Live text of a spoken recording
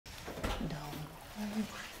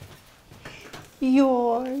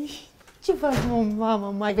Ioi, ce faci,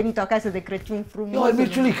 mamă? Mai venit acasă de Crăciun frumos. Ioi,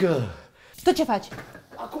 Mirciulică! Tu ce faci?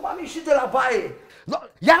 Acum am ieșit de la baie.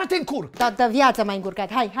 Iar te încurc! Toată viața m-ai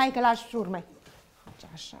încurcat. Hai că lași urme.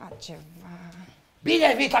 Așa ceva. Bine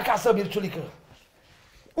ai venit acasă, Mirciulică!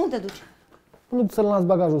 Unde te duci? Nu să-l las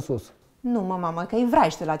bagajul sus. Nu, mamă, că îi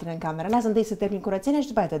vraiște la tine în cameră. Lasă întâi să termin curățenia și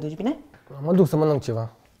după aia te duci, bine? Mă duc să mănânc ceva.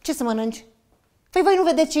 Ce să mănânci? Păi voi nu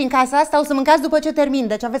vedeți ce în casa asta? O să mâncați după ce termin,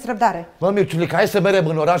 deci aveți răbdare. Mă, Mirciulică, hai să merem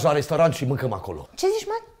în oraș la restaurant și mâncăm acolo. Ce zici,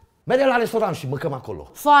 mă? Merem la restaurant și mâncăm acolo.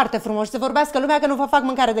 Foarte frumos, să vorbească lumea că nu vă fac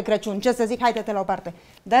mâncare de Crăciun. Ce să zic, haide-te la o parte.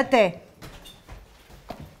 Dă-te!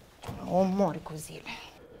 Omori cu zile.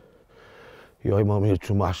 Ioi, mă,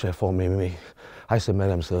 Mirciu, mă, șeful mei. Hai să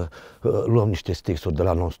merem să luăm niște stixuri de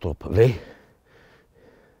la non-stop. Vrei?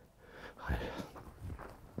 Hai.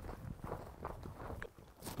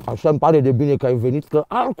 Așa îmi pare de bine că ai venit, că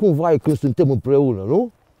altcumva e când suntem împreună,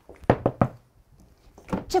 nu?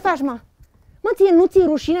 Ce faci, mă? Mă, ție nu ți-e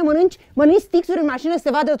rușine? Mănânci stixuri în mașină să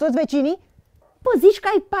se vadă toți vecinii? Pă, zici că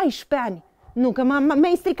ai 14 ani. Nu, că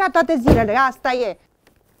mi-ai stricat toate zilele, asta e.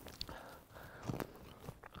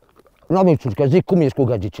 Nu, Mirciulică, zic cum ești cu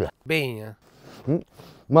gagicile. Bine.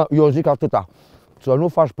 Mă, eu zic atâta. Să nu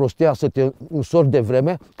faci prostia să te însori de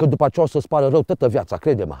vreme, că după aceea o să-ți pară rău toată viața,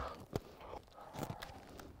 crede-mă.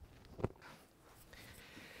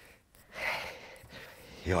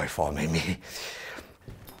 Ioi, foamei mie.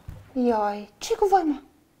 Ioi, ce cu voi, mă?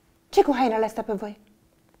 Ce cu hainele astea pe voi?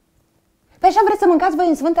 Păi așa vreți să mâncați voi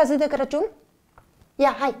în sfânta zi de Crăciun?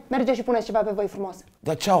 Ia, hai, merge și puneți ceva pe voi frumos.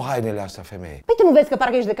 Dar ce au hainele astea, femeie? Păi tu nu vezi că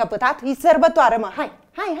parcă ești decăpătat? E sărbătoare, mă, hai,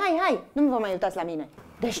 nu vă mai uitați la mine.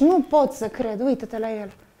 Deci nu pot să cred, uită-te la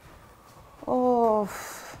el. Of.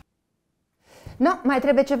 No, mai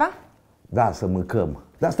trebuie ceva? Da, să mâncăm.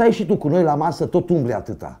 Dar stai și tu cu noi la masă, tot umbli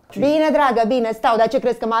atâta. Bine, dragă, bine, stau, dar ce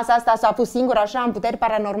crezi că masa asta s-a pus singură așa în puteri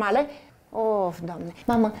paranormale? Of, Doamne.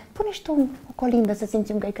 Mamă, pune și tu o colindă să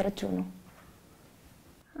simțim că e Crăciunul.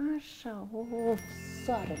 Așa, of,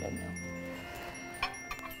 soarele meu.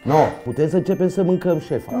 No, putem să începem să mâncăm,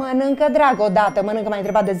 șefa. Mănâncă, dragă, odată, mănâncă, m-ai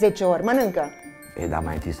întrebat de 10 ori, mănâncă. E, dar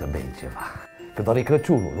mai întâi să bem ceva. Că doar e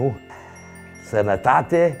Crăciunul, nu?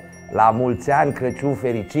 Sănătate, la mulți ani, Crăciun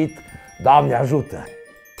fericit, Doamne ajută!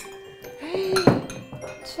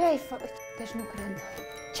 Ce ai făcut? Deci nu cred.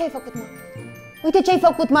 Ce ai făcut, mă? Uite ce ai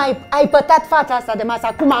făcut, mă, ai pătat fața asta de masă,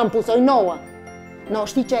 acum am pus-o, nouă. No,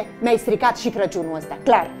 știi ce? Mi-ai stricat și Crăciunul ăsta,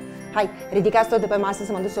 clar. Hai, ridicați tot de pe masă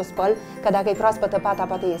să mă duc să o spăl, că dacă e proaspătă pata,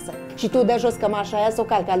 poate iese. Și tu de jos cămașa aia să o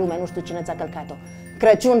calca lumea, nu știu cine ți-a călcat-o.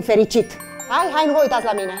 Crăciun fericit! Hai, nu vă uitați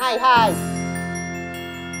la mine, hai!